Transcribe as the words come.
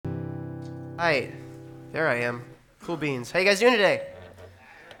Hi, there I am. Cool beans. How you guys doing today?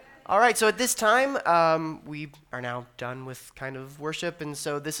 All right, so at this time, we are now done with kind of worship, and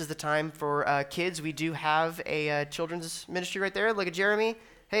so this is the time for kids. We do have a children's ministry right there. Look at Jeremy.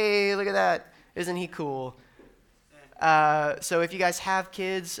 Hey, look at that. Isn't he cool? So if you guys have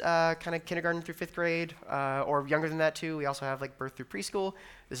kids, kind of kindergarten through fifth grade, or younger than that too, we also have like birth through preschool.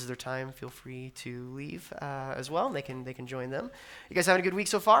 This is their time. Feel free to leave as well. They can join them. You guys having a good week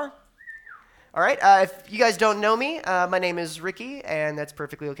so far? All right. If you guys don't know me, my name is Ricky, and that's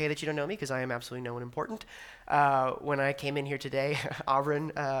perfectly okay that you don't know me because I am absolutely no one important. When I came in here today,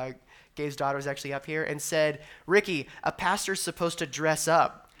 Auburn, Gabe's daughter, was actually up here and said, "Ricky, a pastor's supposed to dress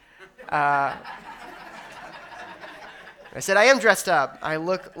up." Uh, I said, "I am dressed up. I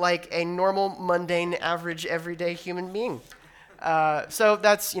look like a normal, mundane, average, everyday human being." So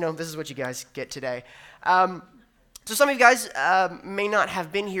that's, this is what you guys get today. So some of you guys may not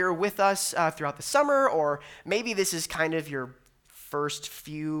have been here with us throughout the summer, or maybe this is kind of your first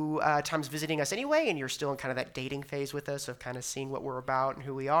few times visiting us anyway, and you're still in kind of that dating phase with us of kind of seeing what we're about and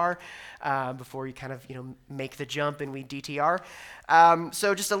who we are before you kind of make the jump and we DTR.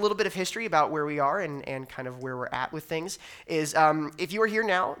 So just a little bit of history about where we are and kind of where we're at with things is if you are here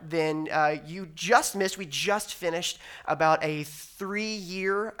now, then you just missed, we just finished about a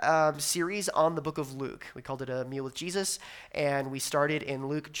 3-year series on the book of Luke. We called it A Meal with Jesus, and we started in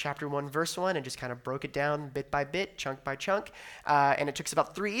Luke chapter 1, verse 1, and just kind of broke it down bit by bit, chunk by chunk, and it took us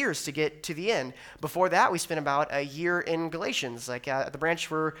about 3 years to get to the end. Before that, we spent about a year in Galatians. At the branch,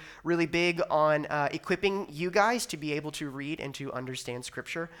 we're really big on equipping you guys to be able to read and to understand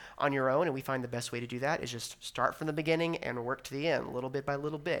Scripture on your own, and we find the best way to do that is just start from the beginning and work to the end, little bit by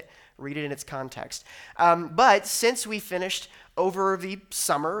little bit. Read it in its context. But since we finished over the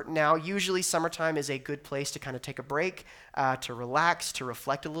summer, now usually summertime is a good place to kind of take a break, to relax, to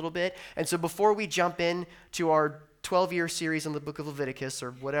reflect a little bit. And so before we jump in to our 12-year series on the book of Leviticus,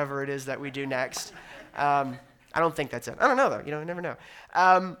 or whatever it is that we do next, I don't think that's it. I don't know, though. You never know.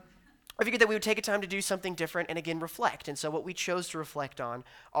 I figured that we would take a time to do something different and, again, reflect. And so what we chose to reflect on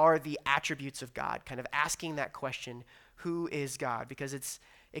are the attributes of God, kind of asking that question, who is God? Because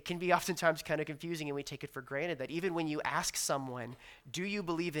it can be oftentimes kind of confusing, and we take it for granted that even when you ask someone, do you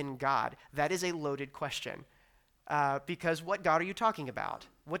believe in God? That is a loaded question. Because what God are you talking about?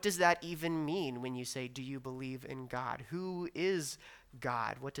 What does that even mean when you say, do you believe in God? Who is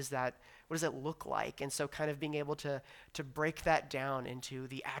God? What does that look like? And so kind of being able to break that down into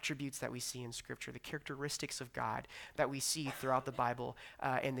the attributes that we see in Scripture, the characteristics of God that we see throughout the Bible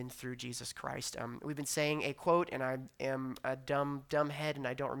and then through Jesus Christ. We've been saying a quote, and I am a dumb head, and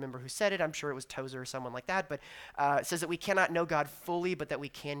I don't remember who said it. I'm sure it was Tozer or someone like that, but it says that we cannot know God fully, but that we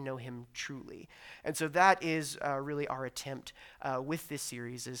can know him truly. And so that is really our attempt with this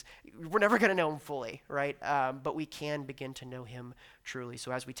series is we're never going to know him fully, right? But we can begin to know him truly.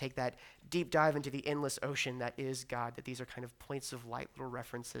 So as we take that deep dive into the endless ocean that is God, that these are kind of points of light, little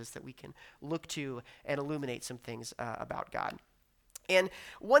references that we can look to and illuminate some things about God. And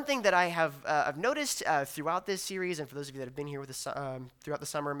one thing that I have I've noticed throughout this series, and for those of you that have been here with us throughout the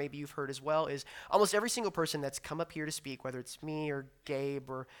summer, maybe you've heard as well, is almost every single person that's come up here to speak, whether it's me or Gabe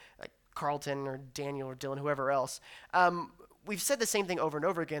or like Carlton or Daniel or Dylan, whoever else, we've said the same thing over and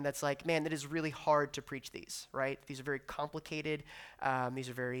over again. That's like, man, it is really hard to preach these, right? These are very complicated. These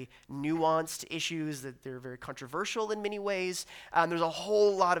are very nuanced issues. That they're very controversial in many ways. There's a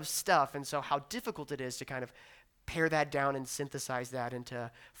whole lot of stuff, and so how difficult it is to kind of pare that down and synthesize that into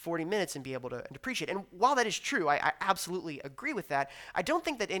 40 minutes and be able to preach it. And while that is true, I absolutely agree with that. I don't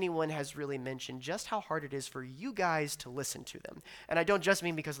think that anyone has really mentioned just how hard it is for you guys to listen to them. And I don't just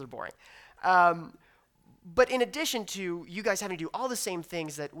mean because they're boring. But in addition to you guys having to do all the same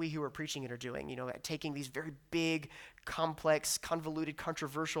things that we who are preaching it are doing, taking these very big, complex, convoluted,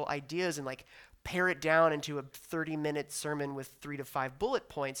 controversial ideas and like pare it down into a 30-minute sermon with 3 to 5 bullet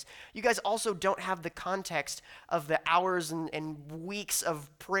points, you guys also don't have the context of the hours and weeks of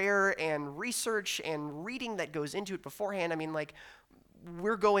prayer and research and reading that goes into it beforehand. I mean, like,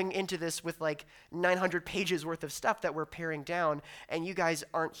 we're going into this with like 900 pages worth of stuff that we're paring down, and you guys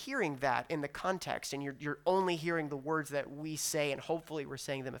aren't hearing that in the context, and you're only hearing the words that we say, and hopefully we're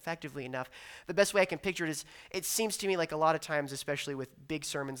saying them effectively enough. The best way I can picture it is, it seems to me like a lot of times, especially with big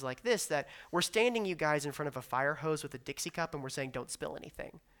sermons like this, that we're standing you guys in front of a fire hose with a Dixie cup, and we're saying, don't spill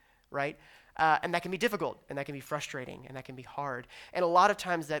anything, right? And that can be difficult, and that can be frustrating, and that can be hard. And a lot of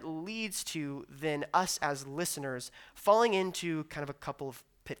times that leads to then us as listeners falling into kind of a couple of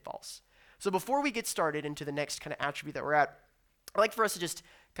pitfalls. So before we get started into the next kind of attribute that we're at, I'd like for us to just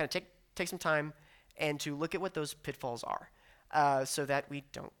kind of take some time and to look at what those pitfalls are. so that we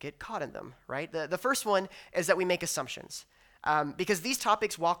don't get caught in them, right? The first one is that we make assumptions. Because these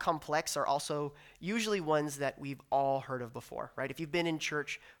topics, while complex, are also usually ones that we've all heard of before, right? If you've been in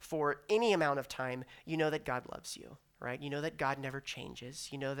church for any amount of time, you know that God loves you, right? You know that God never changes.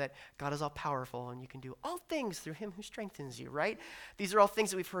 You know that God is all powerful and you can do all things through him who strengthens you, right? These are all things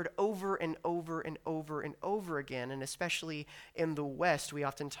that we've heard over and over and over and over again, and especially in the West, we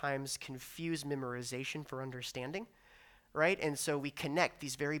oftentimes confuse memorization for understanding. Right? And so we connect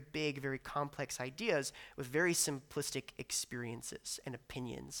these very big, very complex ideas with very simplistic experiences and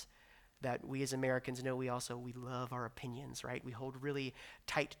opinions that we as Americans know we love our opinions, right? We hold really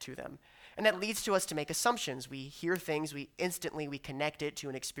tight to them. And that leads to us to make assumptions. We hear things, we connect it to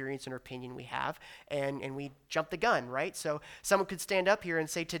an experience or opinion we have, and we jump the gun, right? So someone could stand up here and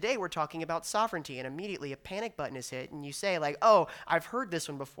say, today we're talking about sovereignty, and immediately a panic button is hit, and you say like, oh, I've heard this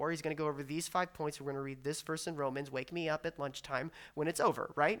one before. He's going to go over these 5 points. We're going to read this verse in Romans, wake me up at lunchtime when it's over,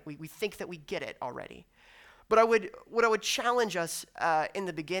 right? We think that we get it already. But what I would challenge us in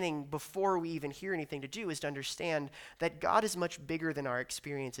the beginning, before we even hear anything to do, is to understand that God is much bigger than our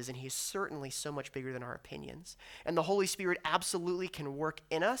experiences, and he is certainly so much bigger than our opinions. And the Holy Spirit absolutely can work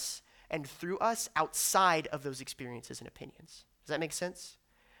in us and through us outside of those experiences and opinions. Does that make sense?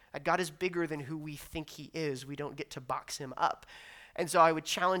 God is bigger than who we think he is. We don't get to box him up. And so I would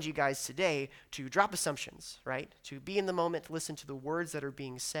challenge you guys today to drop assumptions, right? To be in the moment, to listen to the words that are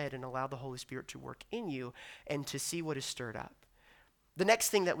being said and allow the Holy Spirit to work in you and to see what is stirred up. The next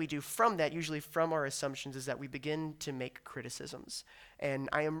thing that we do from that, usually from our assumptions, is that we begin to make criticisms. And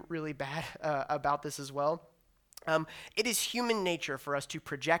I am really bad about this as well. It is human nature for us to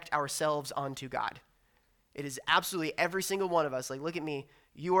project ourselves onto God. It is absolutely every single one of us. Like, look at me.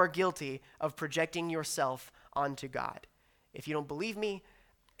 You are guilty of projecting yourself onto God. If you don't believe me,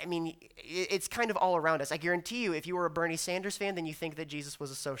 I mean, it's kind of all around us. I guarantee you, if you were a Bernie Sanders fan, then you think that Jesus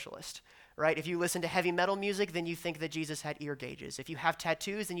was a socialist, right? If you listen to heavy metal music, then you think that Jesus had ear gauges. If you have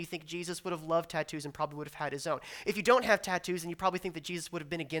tattoos, then you think Jesus would have loved tattoos and probably would have had his own. If you don't have tattoos, then you probably think that Jesus would have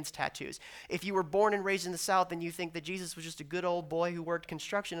been against tattoos. If you were born and raised in the South, then you think that Jesus was just a good old boy who worked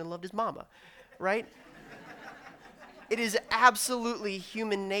construction and loved his mama, right? It is absolutely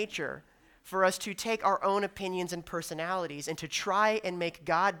human nature for us to take our own opinions and personalities and to try and make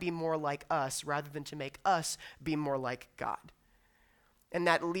God be more like us rather than to make us be more like God. And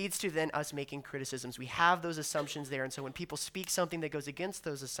that leads to then us making criticisms. We have those assumptions there, and so when people speak something that goes against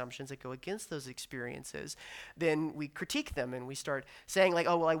those assumptions, that go against those experiences, then we critique them and we start saying like,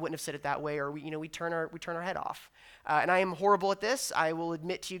 oh, well, I wouldn't have said it that way, or we turn our head off. And I am horrible at this. I will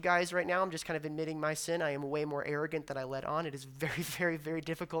admit to you guys right now, I'm just kind of admitting my sin. I am way more arrogant than I let on. It is very, very, very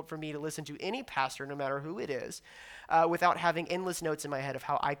difficult for me to listen to any pastor, no matter who it is, without having endless notes in my head of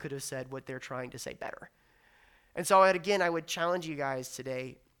how I could have said what they're trying to say better. And so, I would challenge you guys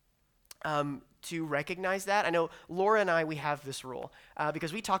today to recognize that. I know Laura and I, we have this rule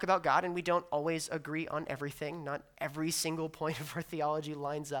because we talk about God and we don't always agree on everything. Not every single point of our theology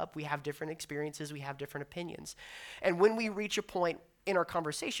lines up. We have different experiences. We have different opinions. And when we reach a point in our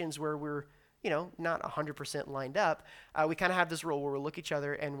conversations where we're, not 100% lined up, we kind of have this rule where we'll look at each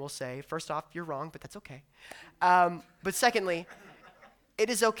other and we'll say, first off, you're wrong, but that's okay. But secondly, it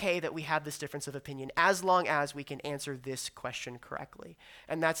is okay that we have this difference of opinion as long as we can answer this question correctly.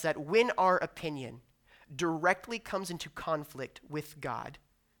 And that's that when our opinion directly comes into conflict with God,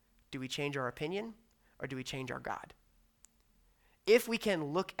 do we change our opinion or do we change our God? If we can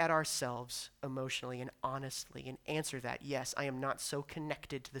look at ourselves emotionally and honestly and answer that, yes, I am not so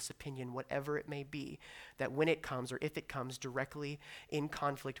connected to this opinion, whatever it may be, that when it comes or if it comes directly in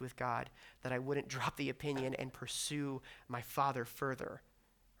conflict with God, that I wouldn't drop the opinion and pursue my Father further,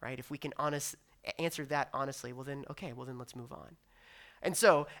 right? If we can answer that honestly, well then let's move on. And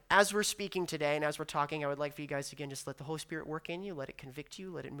so, as we're speaking today and as we're talking, I would like for you guys to, again, just let the Holy Spirit work in you, let it convict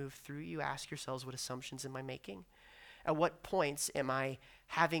you, let it move through you. Ask yourselves, what assumptions am I making? At what points am I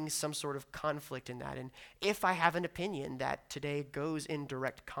having some sort of conflict in that? And if I have an opinion that today goes in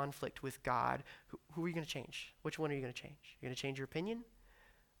direct conflict with God, who are you going to change? Which one are you going to change? You're going to change your opinion,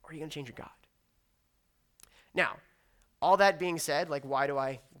 or are you going to change your God? Now, all that being said, why do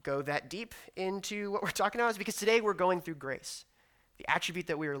I go that deep into what we're talking about? Is because today we're going through grace. The attribute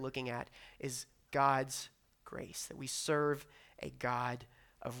that we are looking at is God's grace, that we serve a God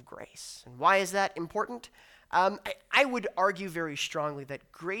of grace. And why is that important? I would argue very strongly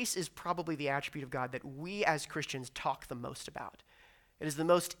that grace is probably the attribute of God that we as Christians talk the most about. It is the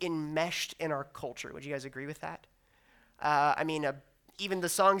most enmeshed in our culture. Would you guys agree with that? Even the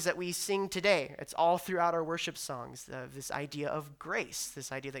songs that we sing today, it's all throughout our worship songs, this idea of grace,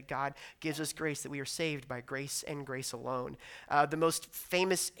 this idea that God gives us grace, that we are saved by grace and grace alone. The most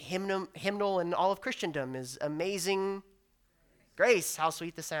famous hymnal in all of Christendom is Amazing Grace, how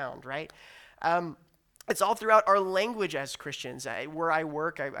sweet the sound, right? It's all throughout our language as Christians. Where I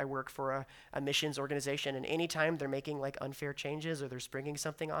work for a missions organization, and anytime they're making like unfair changes or they're springing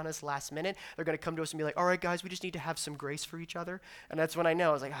something on us last minute, they're going to come to us and be like, all right, guys, we just need to have some grace for each other. And that's when I know.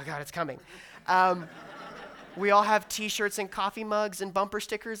 I was like, oh, God, it's coming. We all have T-shirts and coffee mugs and bumper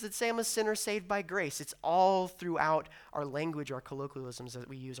stickers that say, I'm a sinner saved by grace. It's all throughout our language, our colloquialisms that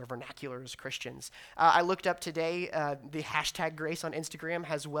we use, our vernacular as Christians. I looked up today, the hashtag grace on Instagram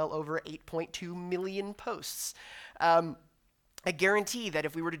has well over 8.2 million posts. I guarantee that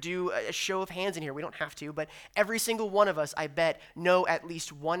if we were to do a show of hands in here, we don't have to, but every single one of us, I bet, know at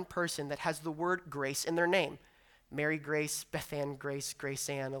least one person that has the word grace in their name. Mary Grace, Beth Ann Grace, Grace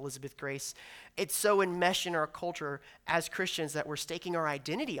Ann, Elizabeth Grace. It's so enmeshed in our culture as Christians that we're staking our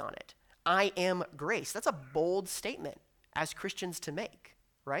identity on it. I am grace. That's a bold statement as Christians to make,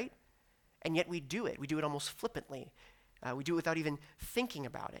 right? And yet we do it. We do it almost flippantly. We do it without even thinking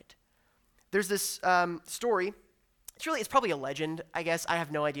about it. There's this story. It's probably a legend, I guess. I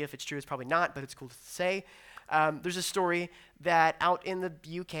have no idea if it's true. It's probably not, but it's cool to say. There's a story that out in the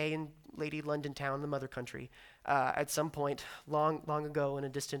UK, in Lady London town, the mother country, at some point long ago in a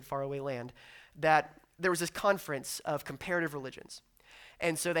distant, faraway land, that there was this conference of comparative religions.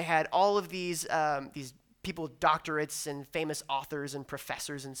 And so they had all of these people with doctorates and famous authors and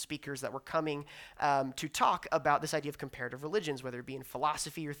professors and speakers that were coming to talk about this idea of comparative religions, whether it be in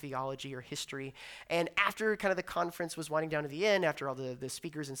philosophy or theology or history. And after kind of the conference was winding down to the end, after all the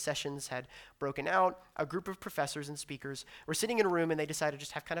speakers and sessions had broken out, a group of professors and speakers were sitting in a room and they decided to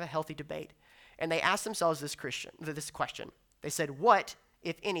just have kind of a healthy debate. And they asked themselves this question. They said, what,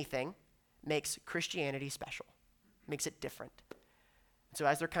 if anything, makes Christianity special, makes it different? So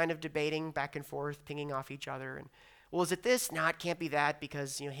as they're kind of debating back and forth, pinging off each other, and well, is it this? No, it can't be that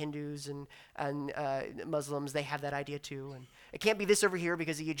because Hindus and Muslims, they have that idea too. And it can't be this over here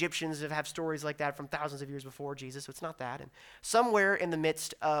because the Egyptians have stories like that from thousands of years before Jesus, so it's not that. And somewhere in the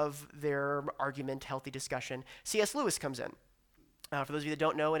midst of their argument, healthy discussion, C.S. Lewis comes in. For those of you that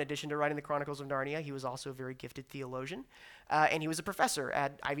don't know, in addition to writing the Chronicles of Narnia, he was also a very gifted theologian, and he was a professor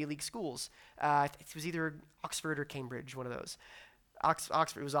at Ivy League schools. It was either Oxford or Cambridge, one of those.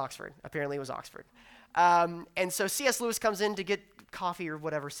 Oxford. It was Oxford. Apparently it was Oxford. And so C.S. Lewis comes in to get coffee or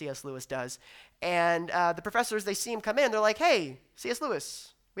whatever C.S. Lewis does. And the professors, they see him come in. They're like, hey, C.S.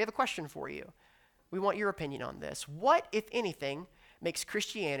 Lewis, we have a question for you. We want your opinion on this. What, if anything, makes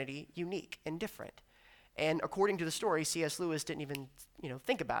Christianity unique and different? And according to the story, C.S. Lewis didn't even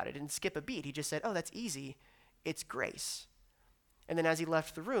think about it, didn't skip a beat. He just said, oh, that's easy. It's grace. And then as he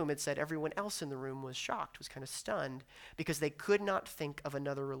left the room, it said everyone else in the room was shocked, was kind of stunned, because they could not think of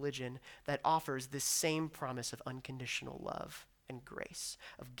another religion that offers this same promise of unconditional love and grace,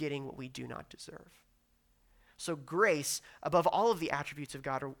 of getting what we do not deserve. So grace, above all of the attributes of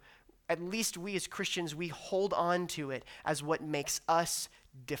God, or at least we as Christians, we hold on to it as what makes us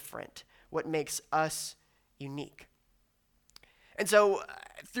different, what makes us unique. And so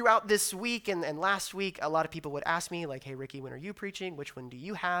throughout this week and last week, a lot of people would ask me, like, hey, Ricky, when are you preaching? Which one do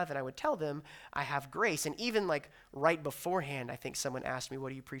you have? And I would tell them, I have grace. And even like right beforehand, I think someone asked me,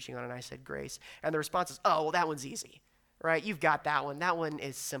 what are you preaching on? And I said, grace. And the response is, oh, well, that one's easy, right? You've got that one. That one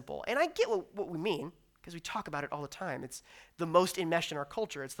is simple. And I get what we mean, because we talk about it all the time. It's the most enmeshed in our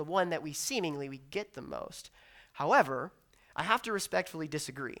culture. It's the one that we get the most. However, I have to respectfully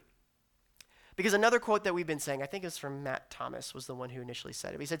disagree. Because another quote that we've been saying, I think it was from Matt Thomas, was the one who initially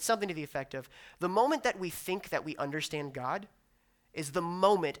said it. He said something to the effect of, the moment that we think that we understand God is the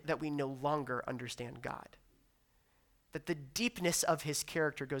moment that we no longer understand God. That the deepness of his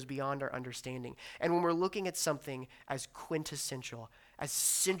character goes beyond our understanding. And when we're looking at something as quintessential, as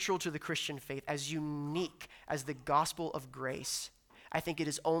central to the Christian faith, as unique as the gospel of grace, I think it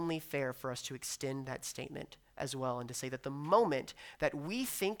is only fair for us to extend that statement as well and to say that the moment that we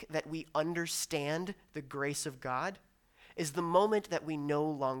think that we understand the grace of God is the moment that we no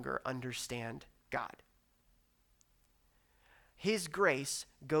longer understand God. His grace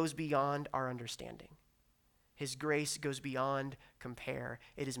goes beyond our understanding. His grace goes beyond compare.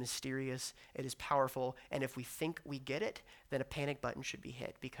 It is mysterious, it is powerful, and if we think we get it, then a panic button should be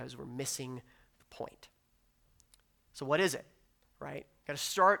hit because we're missing the point. So what is it? Right? Got to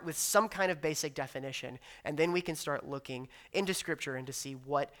start with some kind of basic definition, and then we can start looking into Scripture and to see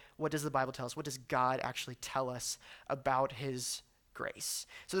what does the Bible tell us? What does God actually tell us about his grace.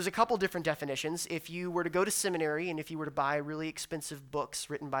 So there's a couple different definitions. If you were to go to seminary and if you were to buy really expensive books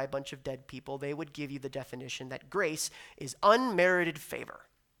written by a bunch of dead people, they would give you the definition that grace is unmerited favor.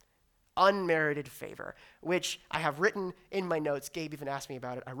 Unmerited favor, which I have written in my notes. Gabe even asked me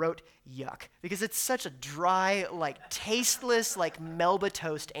about it. I wrote yuck because it's such a dry, tasteless, Melba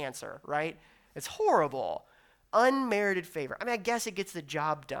toast answer, right? It's horrible. Unmerited favor. I mean, I guess it gets the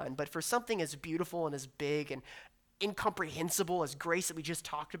job done, but for something as beautiful and as big and incomprehensible as grace that we just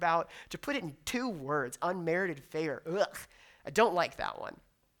talked about, to put it in 2 words, unmerited favor, ugh, I don't like that one.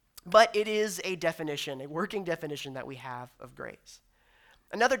 But it is a definition, a working definition that we have of grace.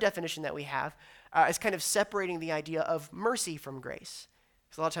 Another definition that we have is kind of separating the idea of mercy from grace.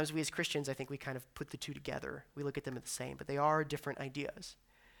 Because a lot of times we as Christians, I think we kind of put the 2 together. We look at them as the same, but they are different ideas.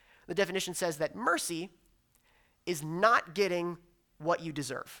 The definition says that mercy is not getting what you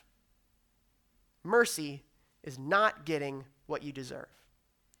deserve. Mercy is not getting what you deserve.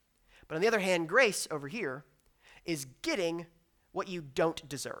 But on the other hand, grace over here is getting what you don't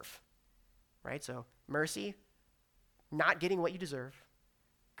deserve. Right? So mercy, not getting what you deserve.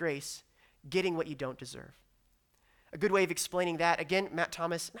 Grace, getting what you don't deserve. A good way of explaining that, again, Matt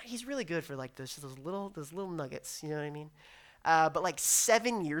Thomas, he's really good for those little nuggets, you know what I mean? But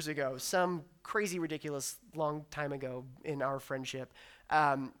 7 years ago, some crazy, ridiculous long time ago in our friendship,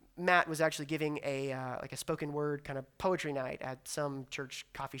 Matt was actually giving a spoken word kind of poetry night at some church,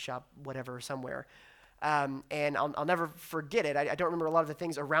 coffee shop, whatever, somewhere. And I'll never forget it. I don't remember a lot of the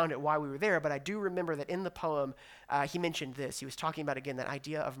things around it while we were there, but I do remember that in the poem, he mentioned this. He was talking about, again, that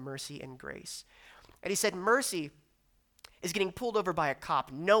idea of mercy and grace. And he said, mercy is getting pulled over by a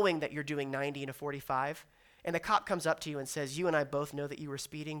cop knowing that you're doing 90 in a 45, and the cop comes up to you and says, you and I both know that you were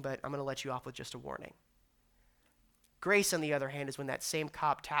speeding, but I'm going to let you off with just a warning. Grace, on the other hand, is when that same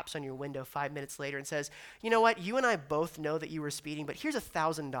cop taps on your window 5 minutes later and says, you know what, you and I both know that you were speeding, but here's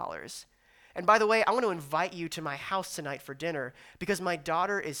 $1,000. And by the way, I want to invite you to my house tonight for dinner because my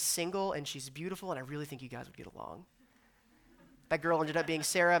daughter is single and she's beautiful and I really think you guys would get along. That girl ended up being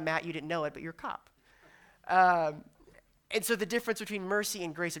Sarah. Matt, you didn't know it, but you're a cop. And so the difference between mercy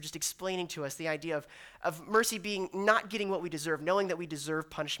and grace are just explaining to us the idea of mercy being not getting what we deserve, knowing that we deserve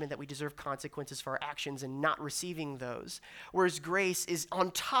punishment, that we deserve consequences for our actions and not receiving those. Whereas grace is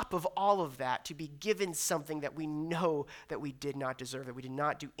on top of all of that to be given something that we know that we did not deserve, that we did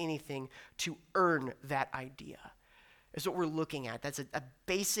not do anything to earn that idea. Is what we're looking at. That's a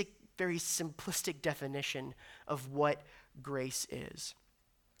basic, very simplistic definition of what grace is.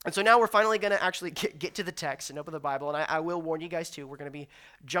 And so now we're finally going to actually get to the text and open the Bible. And I will warn you guys too, we're going to be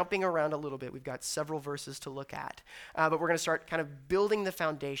jumping around a little bit. We've got several verses to look at. But we're going to start kind of building the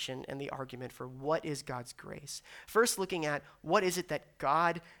foundation and the argument for what is God's grace. First, looking at what is it that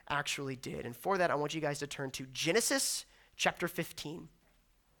God actually did. And for that, I want you guys to turn to Genesis chapter 15.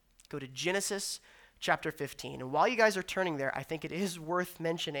 Go to Genesis chapter 15. And while you guys are turning there, I think it is worth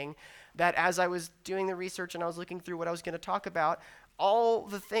mentioning that as I was doing the research and I was looking through what I was going to talk about, all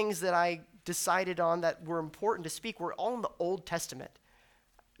the things that I decided on that were important to speak were all in the Old Testament.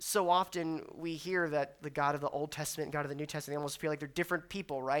 So often we hear that the God of the Old Testament and God of the New Testament, they almost feel like they're different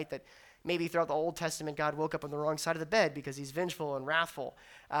people, right? That maybe throughout the Old Testament, God woke up on the wrong side of the bed because he's vengeful and wrathful.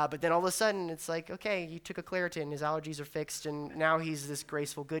 But then all of a sudden, it's like, okay, he took a Claritin, his allergies are fixed, and now he's this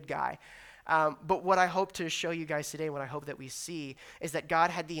graceful good guy. But what I hope to show you guys today, what I hope that we see, is that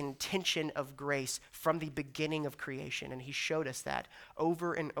God had the intention of grace from the beginning of creation, and he showed us that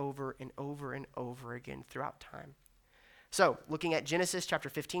over and over and over and over again throughout time. So, looking at Genesis chapter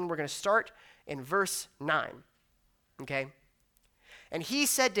 15, we're going to start in verse 9, okay? And he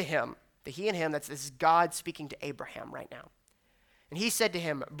said to him, this is God speaking to Abraham right now. And he said to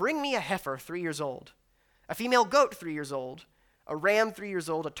him, bring me a heifer 3 years old, a female goat 3 years old, a ram 3 years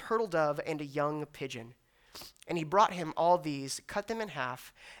old, a turtle dove, and a young pigeon. And he brought him all these, cut them in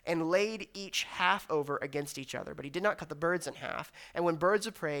half, and laid each half over against each other. But he did not cut the birds in half. And when birds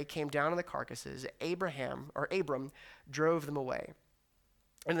of prey came down on the carcasses, Abram drove them away.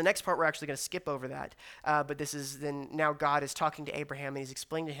 And the next part, we're actually going to skip over that. But this is then now God is talking to Abraham, and he's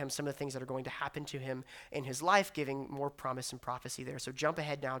explaining to him some of the things that are going to happen to him in his life, giving more promise and prophecy there. So jump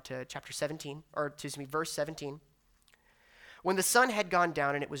ahead now to verse 17. When the sun had gone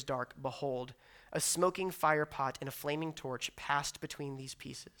down and it was dark, behold, a smoking fire pot and a flaming torch passed between these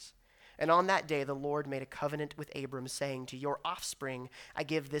pieces. And on that day the Lord made a covenant with Abram, saying, to your offspring I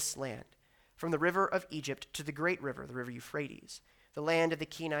give this land, from the river of Egypt to the great river, the river Euphrates, the land of the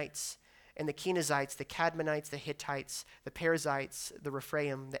Kenites and the Kenizzites, the Cadmonites, the Hittites, the Perizzites, the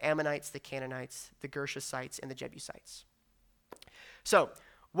Rephaim, the Ammonites, the Canaanites, the Gershacites, and the Jebusites. So,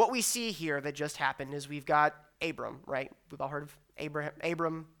 what we see here that just happened is we've got Abram, right? We've all heard of Abraham.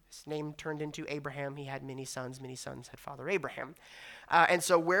 Abram, his name turned into Abraham. He had many sons had Father Abraham. And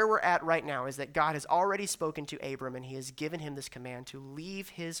so where we're at right now is that God has already spoken to Abram, and he has given him this command to leave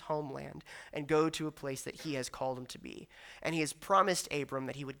his homeland and go to a place that he has called him to be. And he has promised Abram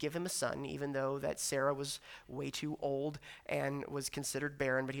that he would give him a son, even though that Sarah was way too old and was considered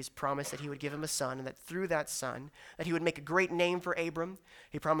barren, but he's promised that he would give him a son, and that through that son, that he would make a great name for Abram.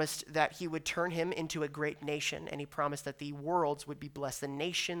 He promised that he would turn him into a great nation, and he promised that the worlds would be blessed, the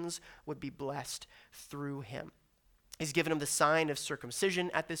nations would be blessed through him. He's given him the sign of circumcision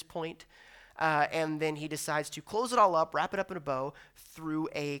at this point, and then he decides to close it all up, wrap it up in a bow through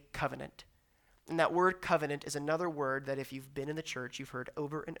a covenant. And that word covenant is another word that if you've been in the church, you've heard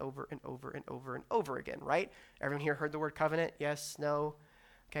over and over and over and over and over again, right? Everyone here heard the word covenant? Yes? No?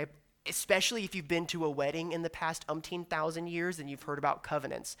 Okay. Especially if you've been to a wedding in the past umpteen thousand years, then you've heard about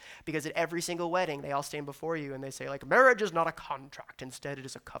covenants. Because at every single wedding, they all stand before you and they say, like, marriage is not a contract. Instead, it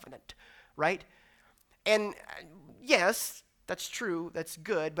is a covenant, right? And yes, that's true, that's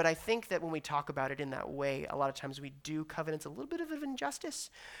good, but I think that when we talk about it in that way, a lot of times we do covenants a little bit of an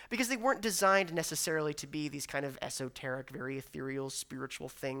injustice because they weren't designed necessarily to be these kind of esoteric, very ethereal, spiritual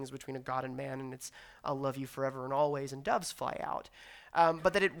things between a God and man, and it's I'll love you forever and always, and doves fly out.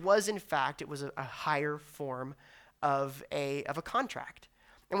 But that it was, in fact, it was a higher form of a contract.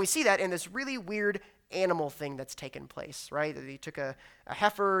 And we see that in this really weird animal thing that's taken place, right? He took a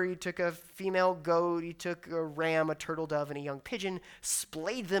heifer, he took a female goat, he took a ram, a turtle dove, and a young pigeon,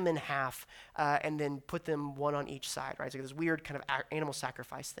 splayed them in half, and then put them one on each side, right? So this weird kind of animal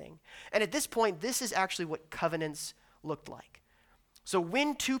sacrifice thing. And at this point, this is actually what covenants looked like. So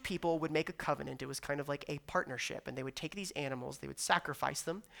when two people would make a covenant, it was kind of like a partnership, and they would take these animals, they would sacrifice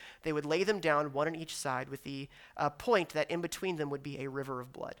them, they would lay them down one on each side with the point that in between them would be a river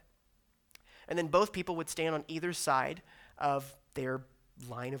of blood. And then both people would stand on either side of their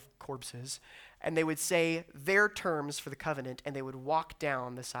line of corpses, and they would say their terms for the covenant, and they would walk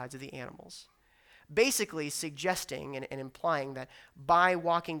down the sides of the animals, basically suggesting and implying that by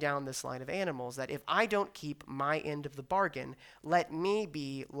walking down this line of animals, that if I don't keep my end of the bargain, let me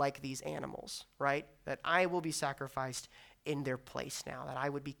be like these animals, right? That I will be sacrificed in their place now, that I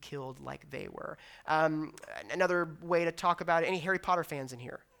would be killed like they were. Another way to talk about it, any Harry Potter fans in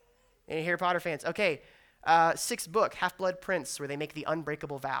here? Any Harry Potter fans? Okay, sixth book, Half-Blood Prince, where they make the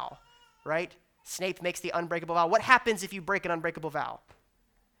unbreakable vow, right? Snape makes the unbreakable vow. What happens if you break an unbreakable vow?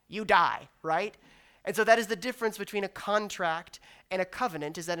 You die, right? And so that is the difference between a contract and a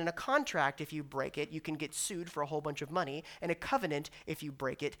covenant, is that in a contract, if you break it, you can get sued for a whole bunch of money. In a covenant, if you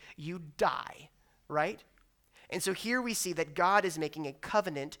break it, you die, right? And so here we see that God is making a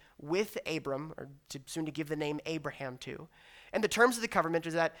covenant with Abram, or soon to give the name Abraham to. And the terms of the covenant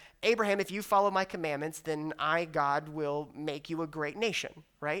is that, Abraham, if you follow my commandments, then I, God, will make you a great nation,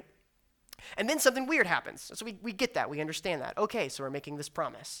 right? And then something weird happens. So we get that. We understand that. Okay, so we're making this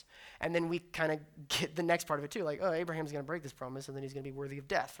promise. And then we kind of get the next part of it too. Like, oh, Abraham's going to break this promise, and then he's going to be worthy of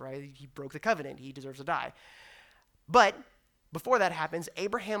death, right? He broke the covenant. He deserves to die. But before that happens,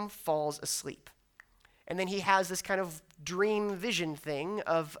 Abraham falls asleep. And then he has this kind of dream vision thing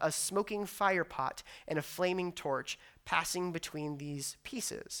of a smoking fire pot and a flaming torch passing between these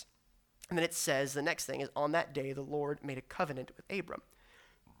pieces. And then it says, the next thing is, on that day, the Lord made a covenant with Abram.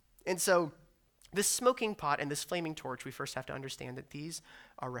 And so this smoking pot and this flaming torch, we first have to understand that these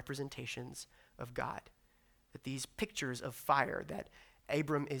are representations of God. That these pictures of fire that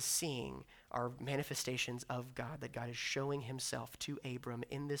Abram is seeing are manifestations of God, that God is showing himself to Abram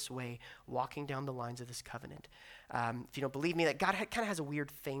in this way, walking down the lines of this covenant. If you don't believe me, that God kind of has a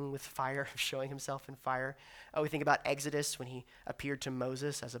weird thing with fire, showing himself in fire. We think about Exodus when he appeared to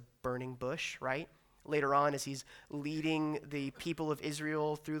Moses as a burning bush, right? Later on, as he's leading the people of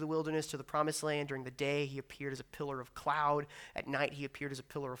Israel through the wilderness to the promised land, during the day he appeared as a pillar of cloud. At night he appeared as a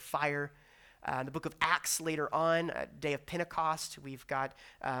pillar of fire. In the book of Acts later on, day of Pentecost, we've got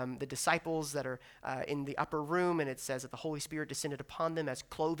the disciples that are in the upper room, and it says that the Holy Spirit descended upon them as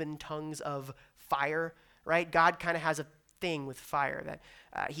cloven tongues of fire, right? God kind of has a thing with fire,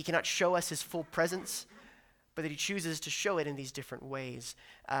 that he cannot show us his full presence, but that he chooses to show it in these different ways.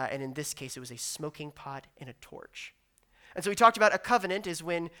 And in this case, it was a smoking pot and a torch. And so we talked about a covenant is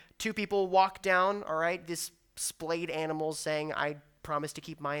when two people walk down, all right, this splayed animals saying, I promise to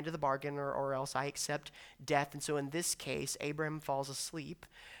keep my end of the bargain, or else I accept death. And so in this case, Abraham falls asleep,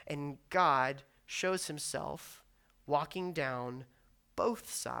 and God shows himself walking down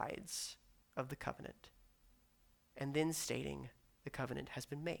both sides of the covenant, and then stating the covenant has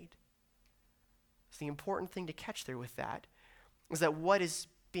been made. So the important thing to catch there with that is that what is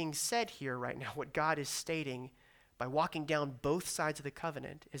being said here right now, what God is stating by walking down both sides of the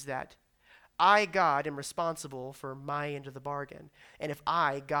covenant is that I, God, am responsible for my end of the bargain. And if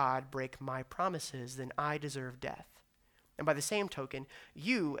I, God, break my promises, then I deserve death. And by the same token,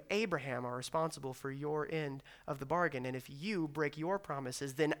 you, Abraham, are responsible for your end of the bargain. And if you break your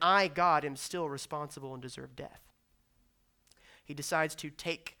promises, then I, God, am still responsible and deserve death. He decides to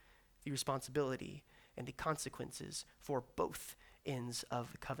take the responsibility and the consequences for both ends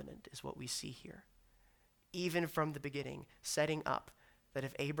of the covenant, is what we see here. Even from the beginning, setting up that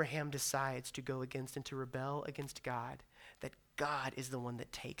if Abraham decides to go against and to rebel against God, that God is the one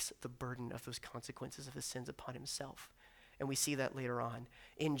that takes the burden of those consequences of his sins upon himself. And we see that later on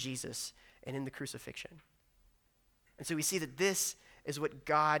in Jesus and in the crucifixion. And so we see that this is what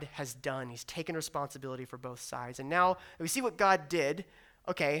God has done. He's taken responsibility for both sides. And now we see what God did.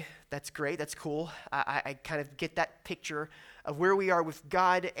 Okay, that's great, that's cool. I kind of get that picture of where we are with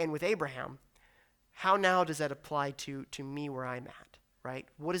God and with Abraham. How now does that apply to me where I'm at, right?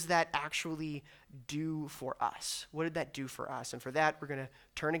 What does that actually do for us? What did that do for us? And for that, we're going to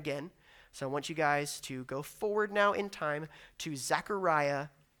turn again. So I want you guys to go forward now in time to Zechariah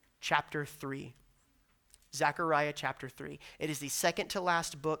chapter 3. Zechariah chapter 3. It is the second to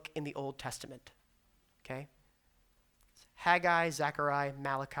last book in the Old Testament. Okay? Haggai, Zechariah,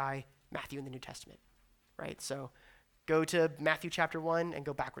 Malachi, Matthew in the New Testament. Right? So go to Matthew chapter 1 and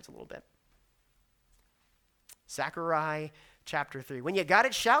go backwards a little bit. Zechariah chapter 3. When you got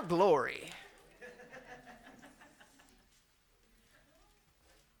it, shout glory.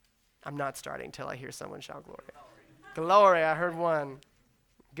 I'm not starting until I hear someone shout glory. Glory, I heard one.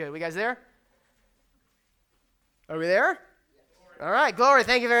 Good. We guys there? Are we there? All right, glory,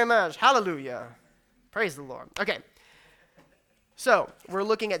 thank you very much. Hallelujah. Praise the Lord. Okay. So, we're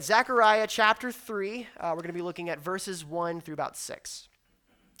looking at Zechariah chapter 3. We're going to be looking at verses 1 through about 6.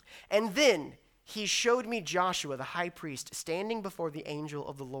 And then he showed me Joshua, the high priest, standing before the angel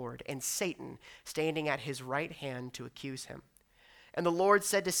of the Lord, and Satan standing at his right hand to accuse him. And the Lord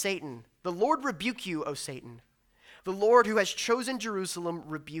said to Satan, "The Lord rebuke you, O Satan. The Lord who has chosen Jerusalem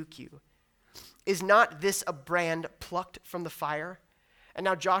rebuke you. Is not this a brand plucked from the fire?" And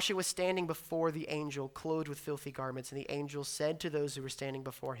now Joshua was standing before the angel, clothed with filthy garments. And the angel said to those who were standing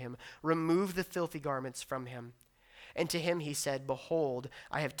before him, "Remove the filthy garments from him." And to him he said, "Behold,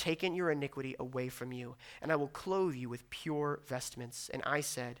 I have taken your iniquity away from you, and I will clothe you with pure vestments." And I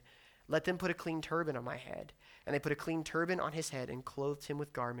said, "Let them put a clean turban on my head." And they put a clean turban on his head and clothed him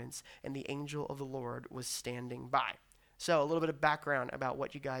with garments, and the angel of the Lord was standing by. So a little bit of background about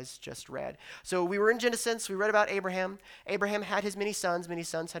what you guys just read. So we were in Genesis. We read about Abraham. Abraham had his many sons. Many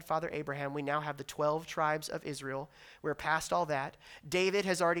sons had Father Abraham. We now have the 12 tribes of Israel. We're past all that. David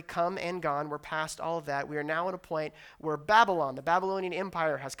has already come and gone. We're past all of that. We are now at a point where Babylon, the Babylonian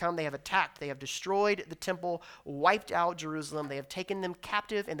Empire, has come. They have attacked. They have destroyed the temple, wiped out Jerusalem. They have taken them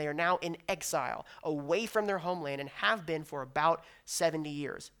captive, and they are now in exile, away from their homeland, and have been for about 70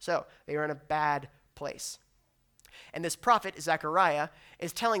 years. So they are in a bad place. And this prophet, Zechariah,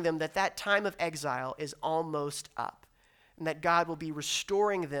 is telling them that that time of exile is almost up, and that God will be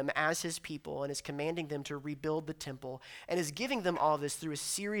restoring them as his people and is commanding them to rebuild the temple, and is giving them all this through a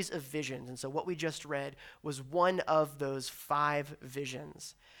series of visions. And so what we just read was one of those 5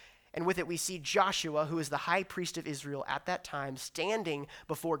 visions. And with it, we see Joshua, who is the high priest of Israel at that time, standing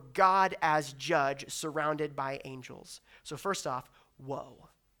before God as judge, surrounded by angels. So first off, whoa,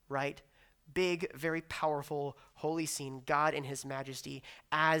 right? Big, very powerful, holy scene, God in his majesty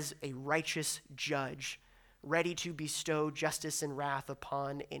as a righteous judge, ready to bestow justice and wrath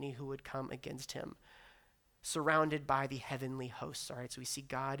upon any who would come against him, surrounded by the heavenly hosts. All right, so we see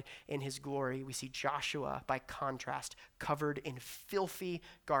God in his glory. We see Joshua, by contrast, covered in filthy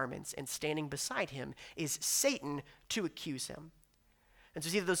garments, and standing beside him is Satan to accuse him. And so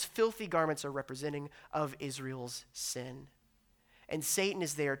we see that those filthy garments are representing of Israel's sin. And Satan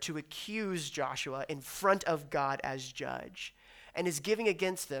is there to accuse Joshua in front of God as judge, and is giving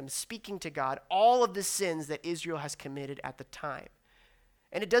against them, speaking to God, all of the sins that Israel has committed at the time.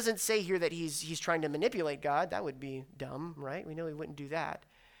 And it doesn't say here that he's trying to manipulate God. That would be dumb, right? We know he wouldn't do that.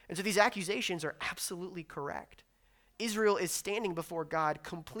 And so these accusations are absolutely correct. Israel is standing before God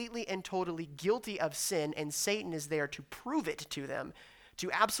completely and totally guilty of sin, and Satan is there to prove it to them, to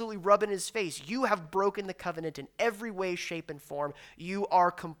absolutely rub in his face. You have broken the covenant in every way, shape, and form. You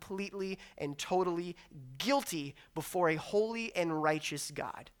are completely and totally guilty before a holy and righteous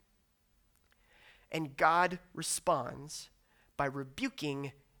God. And God responds by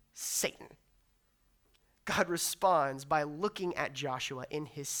rebuking Satan. God responds by looking at Joshua in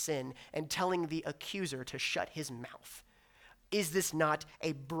his sin and telling the accuser to shut his mouth. Is this not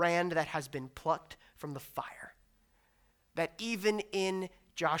a brand that has been plucked from the fire? That even in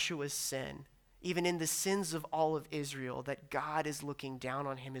Joshua's sin, even in the sins of all of Israel, that God is looking down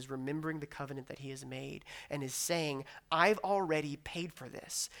on him, is remembering the covenant that he has made, and is saying, I've already paid for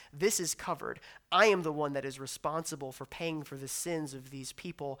this. This is covered. I am the one that is responsible for paying for the sins of these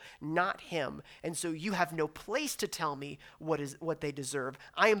people, not him. And so you have no place to tell me what they deserve.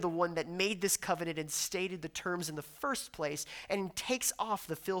 I am the one that made this covenant and stated the terms in the first place, and takes off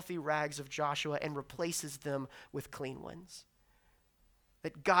the filthy rags of Joshua and replaces them with clean ones.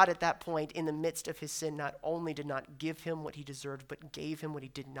 That God at that point, in the midst of his sin, not only did not give him what he deserved, but gave him what he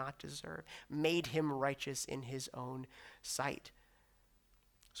did not deserve, made him righteous in his own sight.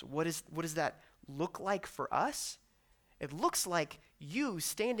 So what does that look like for us? It looks like you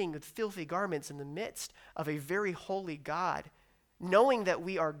standing with filthy garments in the midst of a very holy God, knowing that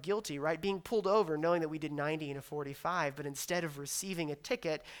we are guilty, right? Being pulled over, knowing that we did 90 and a 45, but instead of receiving a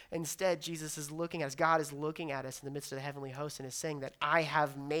ticket, instead Jesus is looking at us, God is looking at us in the midst of the heavenly host and is saying that I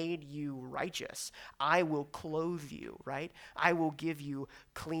have made you righteous. I will clothe you, right? I will give you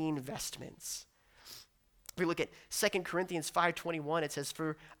clean vestments. If we look at 2 Corinthians 5:21, it says,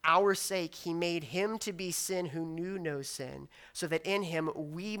 for our sake he made him to be sin who knew no sin, so that in him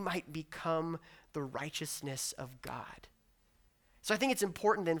we might become the righteousness of God. So I think it's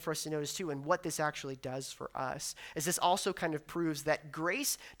important then for us to notice too, and what this actually does for us, is this also kind of proves that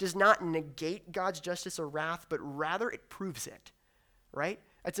grace does not negate God's justice or wrath, but rather it proves it, right?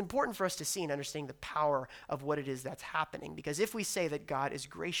 It's important for us to see and understand the power of what it is that's happening. Because if we say that God is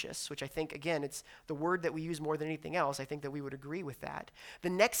gracious, which I think, again, it's the word that we use more than anything else, I think that we would agree with that.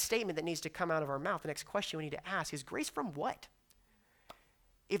 The next statement that needs to come out of our mouth, the next question we need to ask is, grace from what?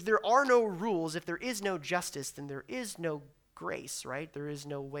 If there are no rules, if there is no justice, then there is no grace, right? There is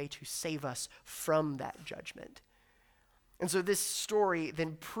no way to save us from that judgment. And so this story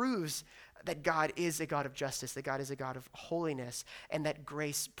then proves that God is a God of justice, that God is a God of holiness, and that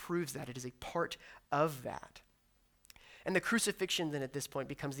grace proves that. It is a part of that. And the crucifixion then at this point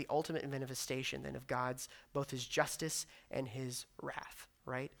becomes the ultimate manifestation then of God's, both his justice and his wrath,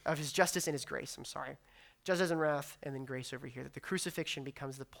 right? Of his justice and his grace, I'm sorry. Justice and wrath, and then grace over here. That the crucifixion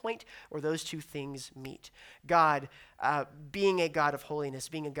becomes the point where those two things meet. God, being a God of holiness,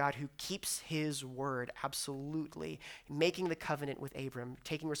 being a God who keeps his word, absolutely, making the covenant with Abram,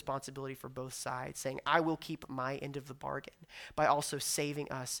 taking responsibility for both sides, saying, I will keep my end of the bargain, by also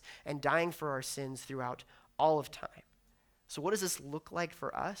saving us and dying for our sins throughout all of time. So what does this look like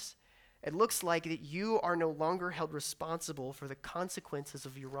for us? It looks like that you are no longer held responsible for the consequences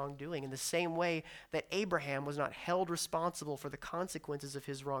of your wrongdoing in the same way that Abraham was not held responsible for the consequences of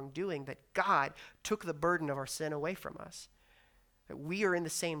his wrongdoing, that God took the burden of our sin away from us. That we are in the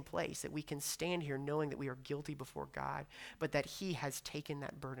same place, that we can stand here knowing that we are guilty before God, but that he has taken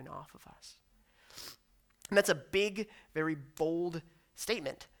that burden off of us. And that's a big, very bold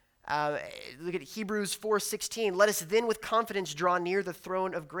statement. Look at Hebrews 4:16. Let us then with confidence draw near the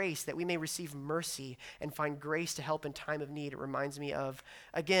throne of grace, that we may receive mercy and find grace to help in time of need. It reminds me of,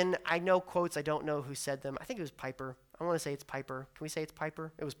 again, I know quotes, I don't know who said them. I think it was Piper. I want to say it's Piper. Can we say it's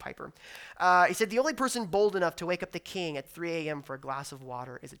Piper? It was Piper. He said, the only person bold enough to wake up the king at 3 a.m. for a glass of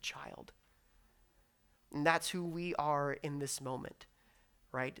water is a child. And that's who we are in this moment.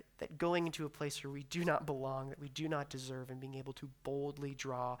 Right? That going into a place where we do not belong, that we do not deserve, and being able to boldly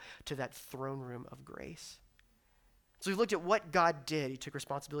draw to that throne room of grace. So we've looked at what God did. He took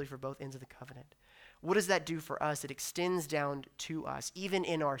responsibility for both ends of the covenant. What does that do for us? It extends down to us. Even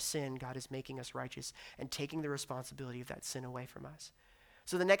in our sin, God is making us righteous and taking the responsibility of that sin away from us.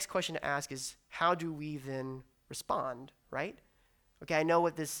 So the next question to ask is, how do we then respond, right? Okay, I know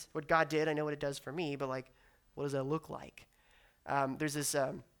what God did. I know what it does for me, but what does that look like? There's this.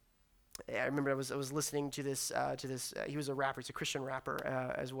 I remember I was listening to this. He was a rapper. He's a Christian rapper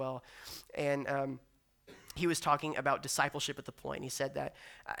as well, and he was talking about discipleship at the point. He said that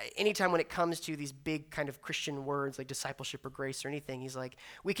anytime when it comes to these big kind of Christian words like discipleship or grace or anything, he's like,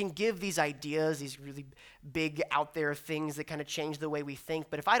 we can give these ideas, these really big out there things that kind of change the way we think.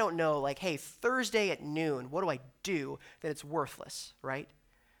 But if I don't know, hey, Thursday at noon, what do I do? Then it's worthless, right?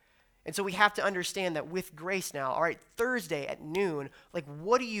 And so we have to understand that with grace now, all right, Thursday at noon,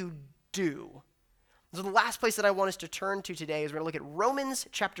 what do you do? So the last place that I want us to turn to today is we're going to look at Romans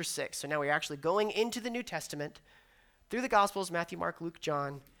chapter 6. So now we're actually going into the New Testament through the Gospels, Matthew, Mark, Luke,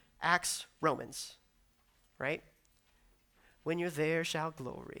 John, Acts, Romans, right? When you're there shall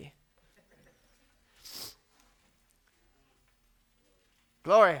glory.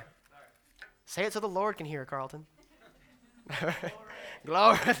 Glory. Say it so the Lord can hear, Carlton.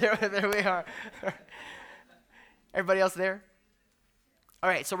 Glory, there we are. Everybody else there? All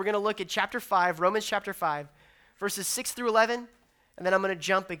right, so we're going to look at chapter 5, Romans chapter 5, verses 6 through 11, and then I'm going to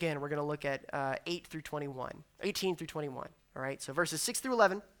jump again. We're going to look at 18 through 21. All right, so verses 6 through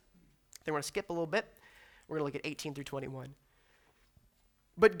 11. Then we're going to skip a little bit. We're going to look at 18 through 21.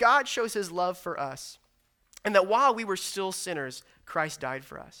 But God shows his love for us, and that while we were still sinners, Christ died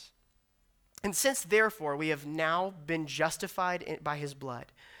for us. And since, therefore, we have now been justified by his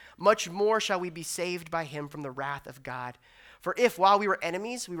blood, much more shall we be saved by him from the wrath of God. For if, while we were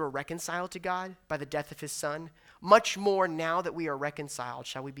enemies, we were reconciled to God by the death of his Son, much more now that we are reconciled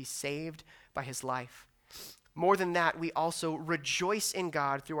shall we be saved by his life. More than that, we also rejoice in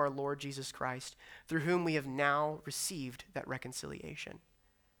God through our Lord Jesus Christ, through whom we have now received that reconciliation.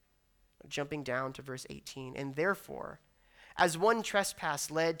 Jumping down to verse 18, and therefore, as one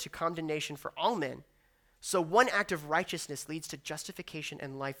trespass led to condemnation for all men, so one act of righteousness leads to justification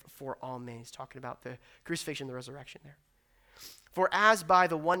and life for all men. He's talking about the crucifixion and the resurrection there. For as by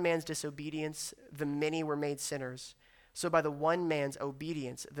the one man's disobedience the many were made sinners, so by the one man's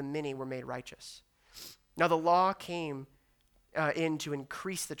obedience the many were made righteous. Now the law came in to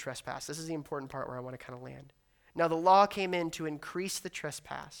increase the trespass. This is the important part where I want to kind of land. Now the law came in to increase the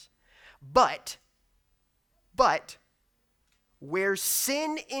trespass. But where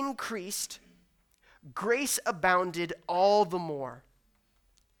sin increased, grace abounded all the more,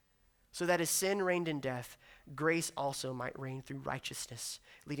 so that as sin reigned in death, grace also might reign through righteousness,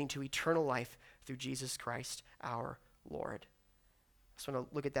 leading to eternal life through Jesus Christ our Lord. I just want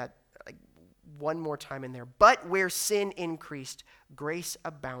to look at that one more time in there. But where sin increased, grace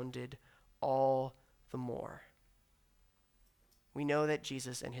abounded all the more. We know that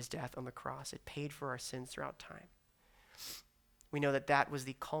Jesus and his death on the cross, it paid for our sins throughout time. We know that that was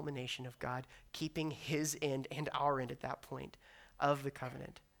the culmination of God keeping his end and our end at that point of the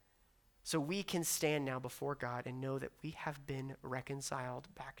covenant. So we can stand now before God and know that we have been reconciled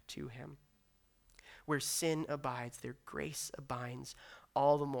back to him. Where sin abides, there grace abides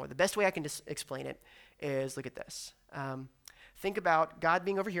all the more. The best way I can just explain it is, look at this. Think about God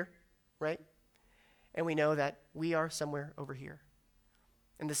being over here, right? And we know that we are somewhere over here.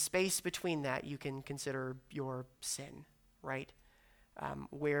 And the space between that you can consider your sin, right?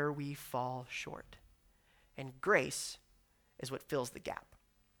 Where we fall short. And grace is what fills the gap.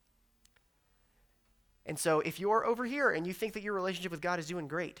 And so if you're over here and you think that your relationship with God is doing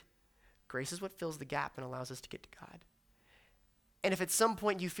great, grace is what fills the gap and allows us to get to God. And if at some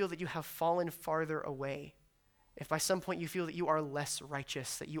point you feel that you have fallen farther away, if by some point you feel that you are less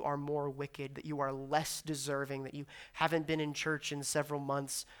righteous, that you are more wicked, that you are less deserving, that you haven't been in church in several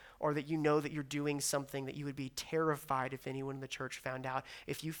months, or that you know that you're doing something that you would be terrified if anyone in the church found out,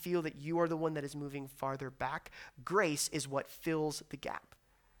 if you feel that you are the one that is moving farther back, grace is what fills the gap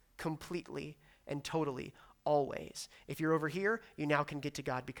completely and totally, always. If you're over here, you now can get to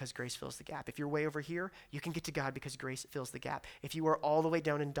God because grace fills the gap. If you're way over here, you can get to God because grace fills the gap. If you are all the way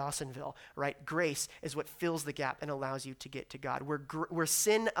down in Dawsonville, right, grace is what fills the gap and allows you to get to God. Where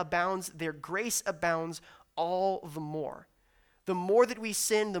sin abounds, there grace abounds all the more. The more that we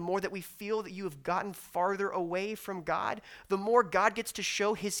sin, the more that we feel that you have gotten farther away from God, the more God gets to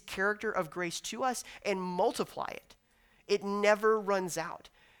show his character of grace to us and multiply it. It never runs out.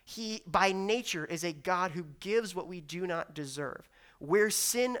 He, by nature, is a God who gives what we do not deserve. Where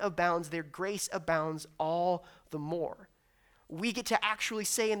sin abounds, there grace abounds all the more. We get to actually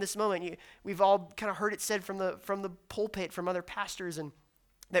say in this moment, we've all kind of heard it said from the pulpit, from other pastors, and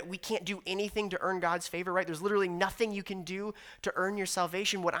that we can't do anything to earn God's favor, right? There's literally nothing you can do to earn your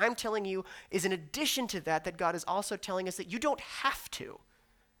salvation. What I'm telling you is, in addition to that God is also telling us that you don't have to.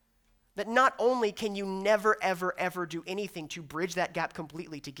 That not only can you never, ever, ever do anything to bridge that gap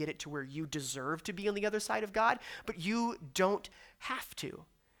completely to get it to where you deserve to be on the other side of God, but you don't have to.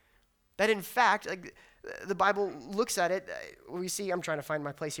 That in fact, the Bible looks at it, we see, I'm trying to find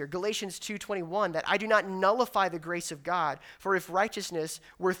my place here, Galatians 2:21, that I do not nullify the grace of God, for if righteousness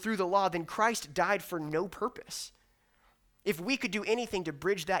were through the law, then Christ died for no purpose. If we could do anything to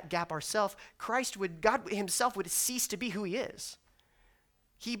bridge that gap ourselves, God himself would cease to be who he is.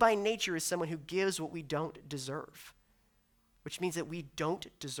 He by nature is someone who gives what we don't deserve, which means that we don't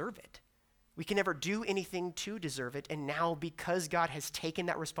deserve it. We can never do anything to deserve it, and now because God has taken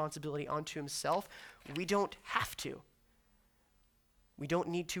that responsibility onto himself, we don't have to. We don't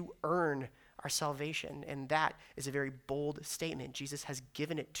need to earn our salvation, and that is a very bold statement. Jesus has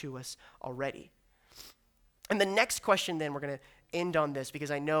given it to us already. And the next question then, we're going to end on this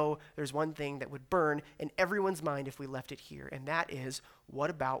because I know there's one thing that would burn in everyone's mind if we left it here, and that is, what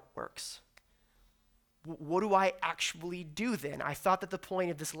about works? What do I actually do then? I thought that the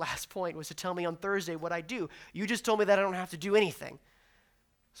point of this last point was to tell me on Thursday what I do. You just told me that I don't have to do anything.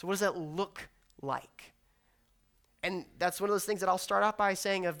 So what does that look like? And that's one of those things that I'll start off by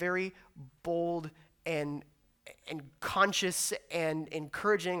saying a very bold and conscious and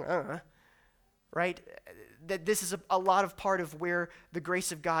encouraging, right? That this is a lot of part of where the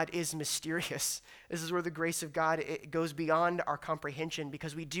grace of God is mysterious. This is where the grace of God, it goes beyond our comprehension,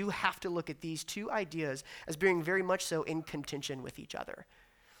 because we do have to look at these two ideas as being very much so in contention with each other.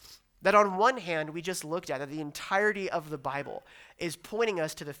 That on one hand, we just looked at that the entirety of the Bible is pointing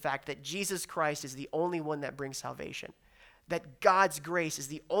us to the fact that Jesus Christ is the only one that brings salvation. That God's grace is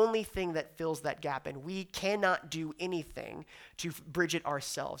the only thing that fills that gap, and we cannot do anything to bridge it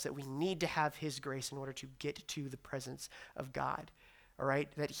ourselves, that we need to have his grace in order to get to the presence of God, all right?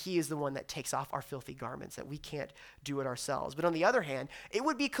 That he is the one that takes off our filthy garments, that we can't do it ourselves. But on the other hand, it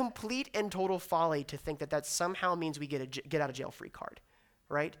would be complete and total folly to think that that somehow means we get a get out of jail free card,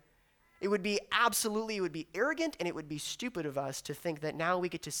 right? It would be arrogant, and it would be stupid of us to think that now we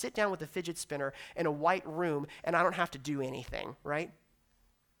get to sit down with a fidget spinner in a white room and I don't have to do anything, right?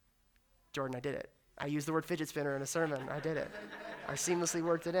 Jordan, I did it. I used the word fidget spinner in a sermon. I did it. I seamlessly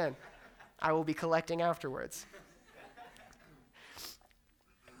worked it in. I will be collecting afterwards.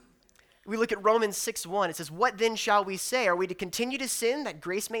 We look at Romans 6:1. It says, "What then shall we say? Are we to continue to sin that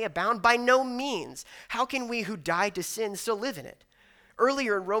grace may abound? By no means. How can we who died to sin still live in it?"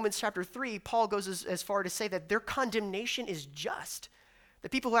 Earlier in Romans chapter 3, Paul goes as far to say that their condemnation is just. The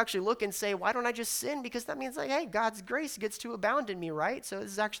people who actually look and say, why don't I just sin? Because that means, like, hey, God's grace gets to abound in me, right? So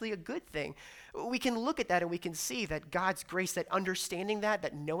this is actually a good thing. We can look at that and we can see that God's grace, that understanding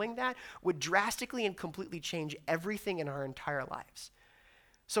that knowing that, would drastically and completely change everything in our entire lives.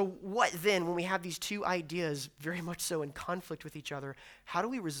 So what then, when we have these two ideas very much so in conflict with each other, how do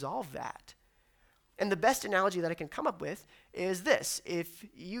we resolve that? And the best analogy that I can come up with is this. If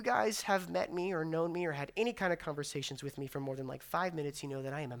you guys have met me or known me or had any kind of conversations with me for more than like 5 minutes, you know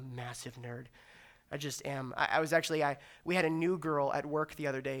that I am a massive nerd. I just am. We had a new girl at work the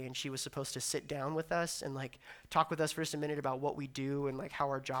other day, and she was supposed to sit down with us and like talk with us for just a minute about what we do and like how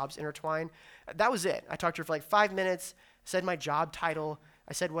our jobs intertwine. That was it. I talked to her for like 5 minutes, said my job title,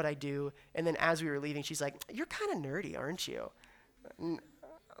 I said what I do, and then as we were leaving, she's like, "You're kind of nerdy, aren't you?"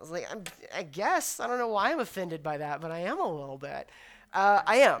 I was like, I guess. I don't know why I'm offended by that, but I am a little bit.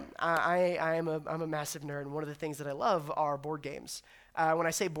 I am. I'm a massive nerd, and one of the things that I love are board games. When I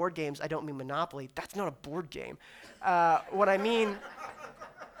say board games, I don't mean Monopoly. That's not a board game. What I mean...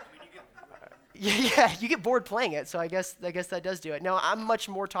 Yeah, you get bored playing it, so I guess that does do it. No, I'm much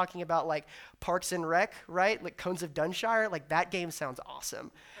more talking about like Parks and Rec, right? Like Cones of Dunshire. Like that game sounds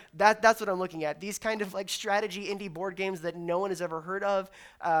awesome. That's what I'm looking at. These kind of like strategy indie board games that no one has ever heard of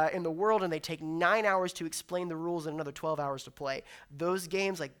in the world, and they take 9 hours to explain the rules and another 12 hours to play. Those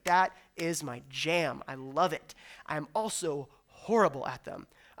games, like that is my jam. I love it. I'm also horrible at them.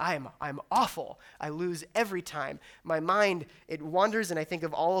 I'm awful. I lose every time. My mind, it wanders, and I think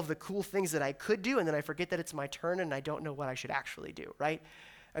of all of the cool things that I could do, and then I forget that it's my turn, and I don't know what I should actually do, right?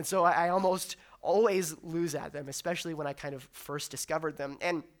 And so I almost always lose at them, especially when I kind of first discovered them.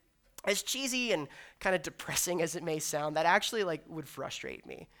 And as cheesy and kind of depressing as it may sound, that actually like would frustrate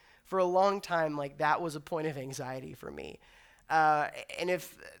me. For a long time, like that was a point of anxiety for me. And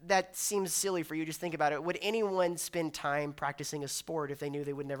if that seems silly for you, just think about it. Would anyone spend time practicing a sport if they knew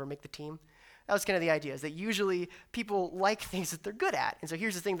they would never make the team? That was kind of the idea, is that usually people like things that they're good at. And so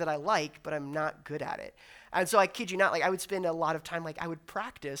here's the thing that I like, but I'm not good at it. And so I kid you not, like I would spend a lot of time, like I would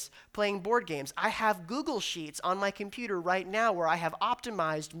practice playing board games. I have Google Sheets on my computer right now where I have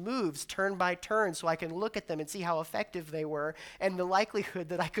optimized moves turn by turn so I can look at them and see how effective they were and the likelihood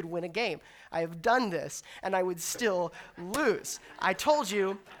that I could win a game. I have done this, and I would still lose. I told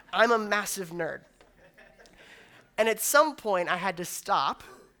you, I'm a massive nerd. And at some point, I had to stop.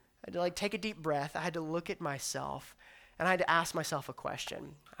 I had to like take a deep breath. I had to look at myself, and I had to ask myself a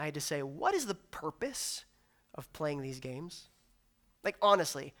question. I had to say, what is the purpose of playing these games? Like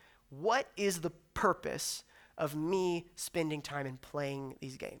honestly, what is the purpose of me spending time and playing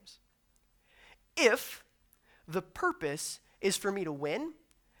these games? If the purpose is for me to win,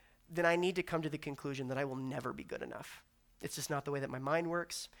 then I need to come to the conclusion that I will never be good enough. It's just not the way that my mind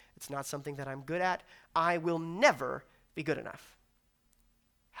works. It's not something that I'm good at. I will never be good enough.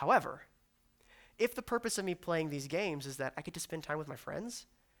 However, if the purpose of me playing these games is that I get to spend time with my friends,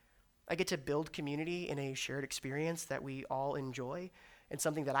 I get to build community in a shared experience that we all enjoy, and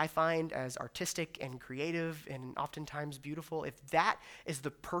something that I find as artistic and creative and oftentimes beautiful, if that is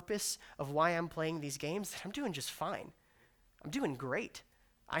the purpose of why I'm playing these games, then I'm doing just fine. I'm doing great.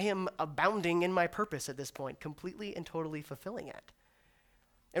 I am abounding in my purpose at this point, completely and totally fulfilling it.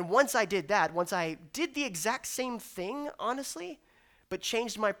 And once I did that, once I did the exact same thing, honestly, but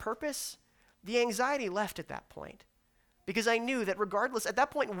changed my purpose, the anxiety left at that point. Because I knew that regardless, at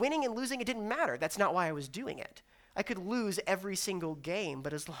that point, winning and losing, it didn't matter. That's not why I was doing it. I could lose every single game,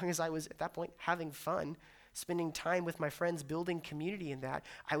 but as long as I was, at that point, having fun, spending time with my friends, building community in that,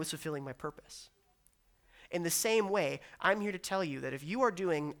 I was fulfilling my purpose. In the same way, I'm here to tell you that if you are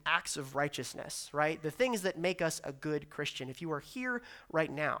doing acts of righteousness, right, the things that make us a good Christian, if you are here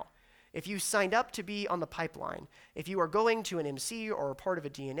right now, if you signed up to be on the pipeline, if you are going to an MC or a part of a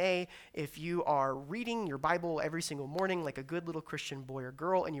DNA, if you are reading your Bible every single morning like a good little Christian boy or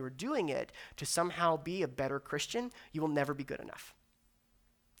girl, and you are doing it to somehow be a better Christian, you will never be good enough.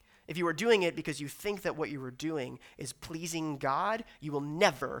 If you are doing it because you think that what you are doing is pleasing God, you will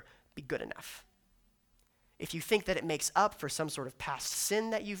never be good enough. If you think that it makes up for some sort of past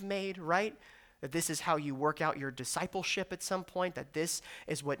sin that you've made, right? That this is how you work out your discipleship at some point, that this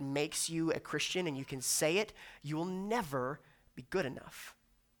is what makes you a Christian and you can say it, you will never be good enough.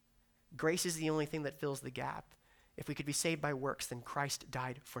 Grace is the only thing that fills the gap. If we could be saved by works, then Christ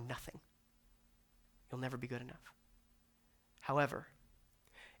died for nothing. You'll never be good enough. However,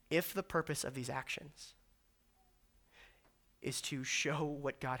 if the purpose of these actions is to show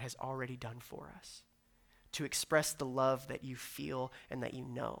what God has already done for us, to express the love that you feel and that you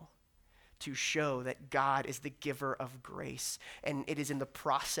know, to show that God is the giver of grace, and it is in the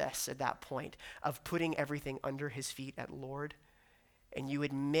process at that point of putting everything under his feet at Lord, and you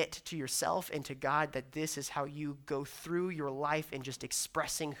admit to yourself and to God that this is how you go through your life in just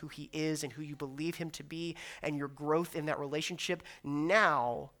expressing who he is and who you believe him to be and your growth in that relationship,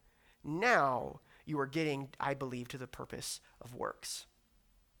 now you are getting, I believe, to the purpose of works.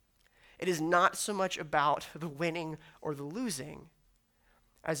 It is not so much about the winning or the losing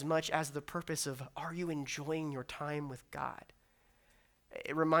as much as the purpose of, are you enjoying your time with God?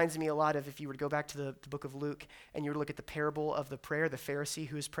 It reminds me a lot of if you were to go back to the book of Luke and you were to look at the parable of the prayer, the Pharisee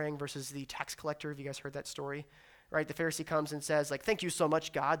who is praying versus the tax collector. Have you guys heard that story? Right? The Pharisee comes and says, like, thank you so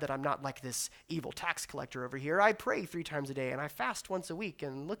much, God, that I'm not like this evil tax collector over here. I pray 3 times a day and I fast once a week,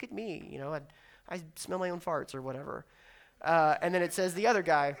 and look at me, you know, I smell my own farts or whatever. And then it says the other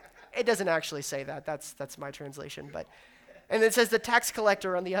guy, it doesn't actually say that. That's my translation. And it says the tax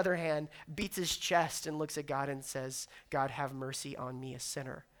collector, on the other hand, beats his chest and looks at God and says, God, have mercy on me, a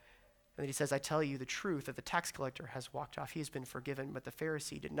sinner. And then he says, I tell you the truth, that the tax collector has walked off. He has been forgiven, but the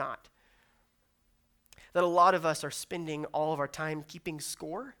Pharisee did not. That a lot of us are spending all of our time keeping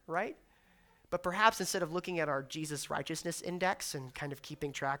score, right? But perhaps instead of looking at our Jesus righteousness index and kind of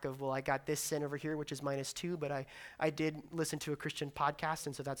keeping track of, well, I got this sin over here, which is -2, but I did listen to a Christian podcast,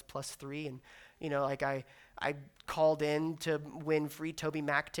 and so that's +3. And, you know, like I called in to win free Toby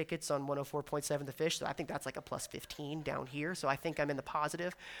Mac tickets on 104.7 The Fish, so I think that's like a +15 down here, so I think I'm in the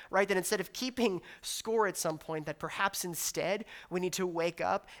positive, right? That instead of keeping score at some point, that perhaps instead we need to wake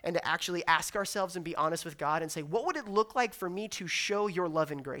up and to actually ask ourselves and be honest with God and say, what would it look like for me to show your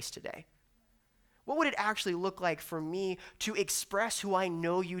love and grace today? What would it actually look like for me to express who I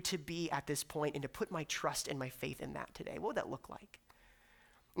know you to be at this point and to put my trust and my faith in that today? What would that look like?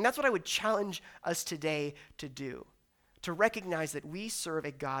 And that's what I would challenge us today to do, to recognize that we serve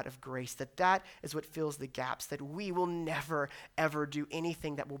a God of grace, that is what fills the gaps, that we will never, ever do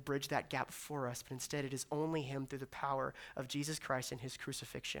anything that will bridge that gap for us, but instead it is only him through the power of Jesus Christ and his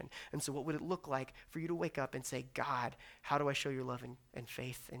crucifixion. And so what would it look like for you to wake up and say, God, how do I show your love and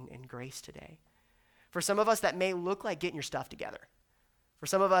faith and grace today? For some of us, that may look like getting your stuff together. For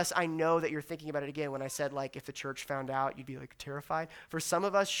some of us, I know that you're thinking about it again when I said, like, if the church found out, you'd be, like, terrified. For some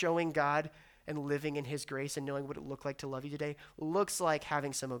of us, showing God and living in his grace and knowing what it looked like to love you today looks like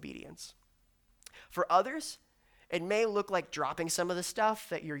having some obedience. For others, it may look like dropping some of the stuff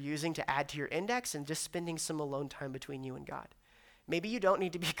that you're using to add to your index and just spending some alone time between you and God. Maybe you don't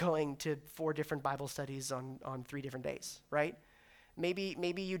need to be going to 4 different Bible studies on 3 different days, right?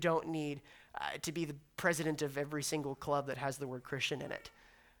 Maybe you don't need to be the president of every single club that has the word Christian in it,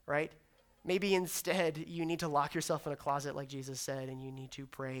 right? Maybe instead you need to lock yourself in a closet like Jesus said, and you need to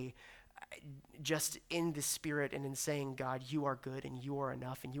pray just in the Spirit and in saying, God, you are good and you are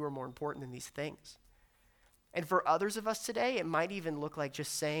enough and you are more important than these things. And for others of us today, it might even look like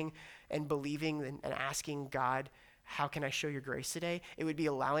just saying and believing and asking God, how can I show your grace today? It would be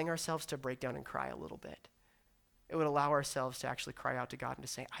allowing ourselves to break down and cry a little bit. It would allow ourselves to actually cry out to God and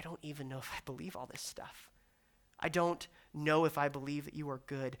to say, I don't even know if I believe all this stuff. I don't know if I believe that you are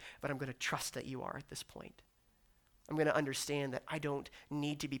good, but I'm going to trust that you are at this point. I'm going to understand that I don't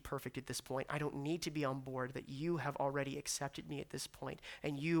need to be perfect at this point. I don't need to be on board, that you have already accepted me at this point,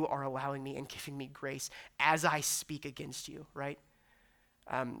 and you are allowing me and giving me grace as I speak against you, right?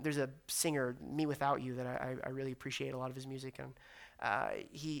 There's a singer, Me Without You, that I really appreciate a lot of his music. And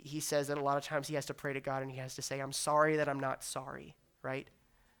he says that a lot of times he has to pray to God and he has to say, I'm sorry that I'm not sorry, right?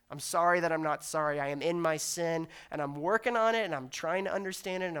 I'm sorry that I'm not sorry. I am in my sin, and I'm working on it, and I'm trying to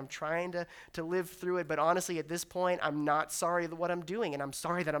understand it, and I'm trying to live through it. But honestly, at this point, I'm not sorry for what I'm doing, and I'm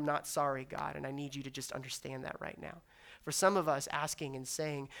sorry that I'm not sorry, God, and I need you to just understand that right now. For some of us, asking and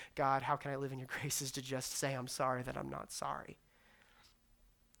saying, God, how can I live in your grace, is to just say, I'm sorry that I'm not sorry.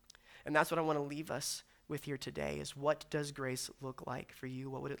 And that's what I want to leave us with here today, is what does grace look like for you?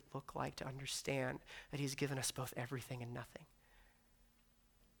 What would it look like to understand that he's given us both everything and nothing?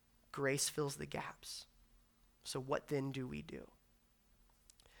 Grace fills the gaps. So what then do we do?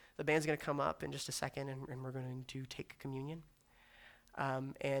 The band's going to come up in just a second, and we're going to take communion.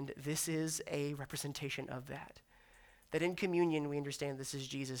 And this is a representation of that. That in communion, we understand this is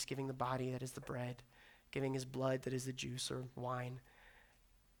Jesus giving the body that is the bread, giving his blood that is the juice or wine.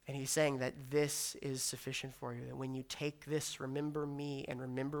 And he's saying that this is sufficient for you, that when you take this, remember me and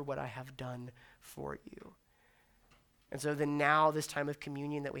remember what I have done for you. And so then now this time of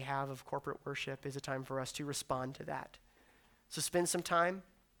communion that we have of corporate worship is a time for us to respond to that. So spend some time,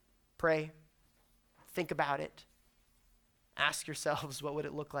 pray, think about it. Ask yourselves, what would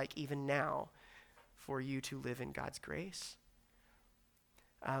it look like even now for you to live in God's grace?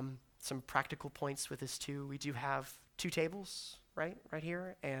 Some practical points with this too. We do have 2 tables, right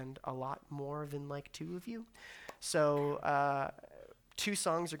here, and a lot more than like 2 of you. So 2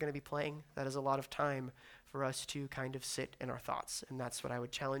 songs are going to be playing. That is a lot of time for us to kind of sit in our thoughts, and that's what I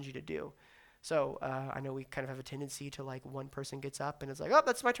would challenge you to do. So I know we kind of have a tendency to like one person gets up and it's like, oh,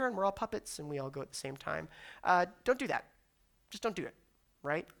 that's my turn. We're all puppets, and we all go at the same time. Don't do that. Just don't do it,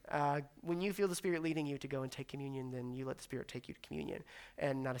 right? When you feel the Spirit leading you to go and take communion, then you let the Spirit take you to communion,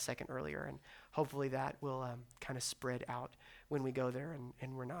 and not a second earlier. And hopefully that will kind of spread out when we go there,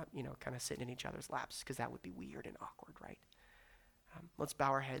 and we're not, kind of sitting in each other's laps, because that would be weird and awkward, right? Let's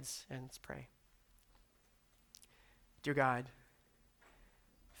bow our heads and let's pray. Dear God,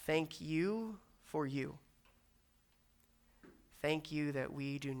 thank you for you. Thank you that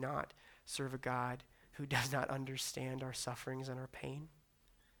we do not serve a God who does not understand our sufferings and our pain.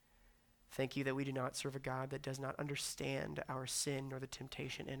 Thank you that we do not serve a God that does not understand our sin nor the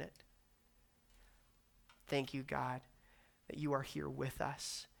temptation in it. Thank you, God, that you are here with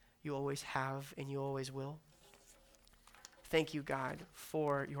us. You always have and you always will. Thank you, God,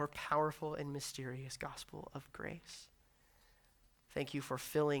 for your powerful and mysterious gospel of grace. Thank you for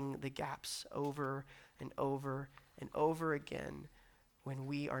filling the gaps over and over and over again when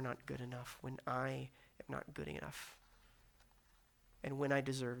we are not good enough, when I am not good enough, and when I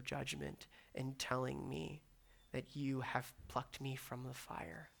deserve judgment, and telling me that you have plucked me from the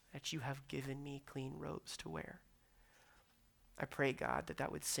fire, that you have given me clean robes to wear. I pray, God, that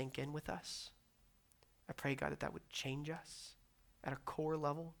that would sink in with us. I pray, God, that that would change us at a core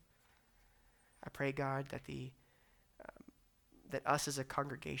level. I pray, God, that that us as a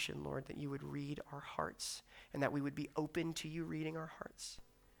congregation, Lord, that you would read our hearts, and that we would be open to you reading our hearts.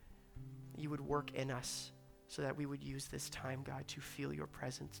 You would work in us so that we would use this time, God, to feel your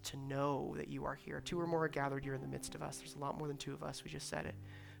presence, to know that you are here. 2 or more are gathered, you're in the midst of us. There's a lot more than 2 of us. We just said it.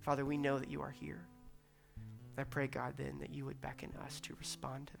 Father, we know that you are here. I pray, God, then that you would beckon us to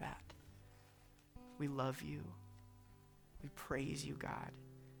respond to that. We love you. We praise you, God.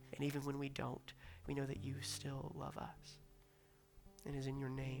 And even when we don't, we know that you still love us. It is in your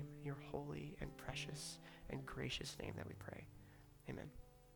name, your holy and precious and gracious name, that we pray. Amen.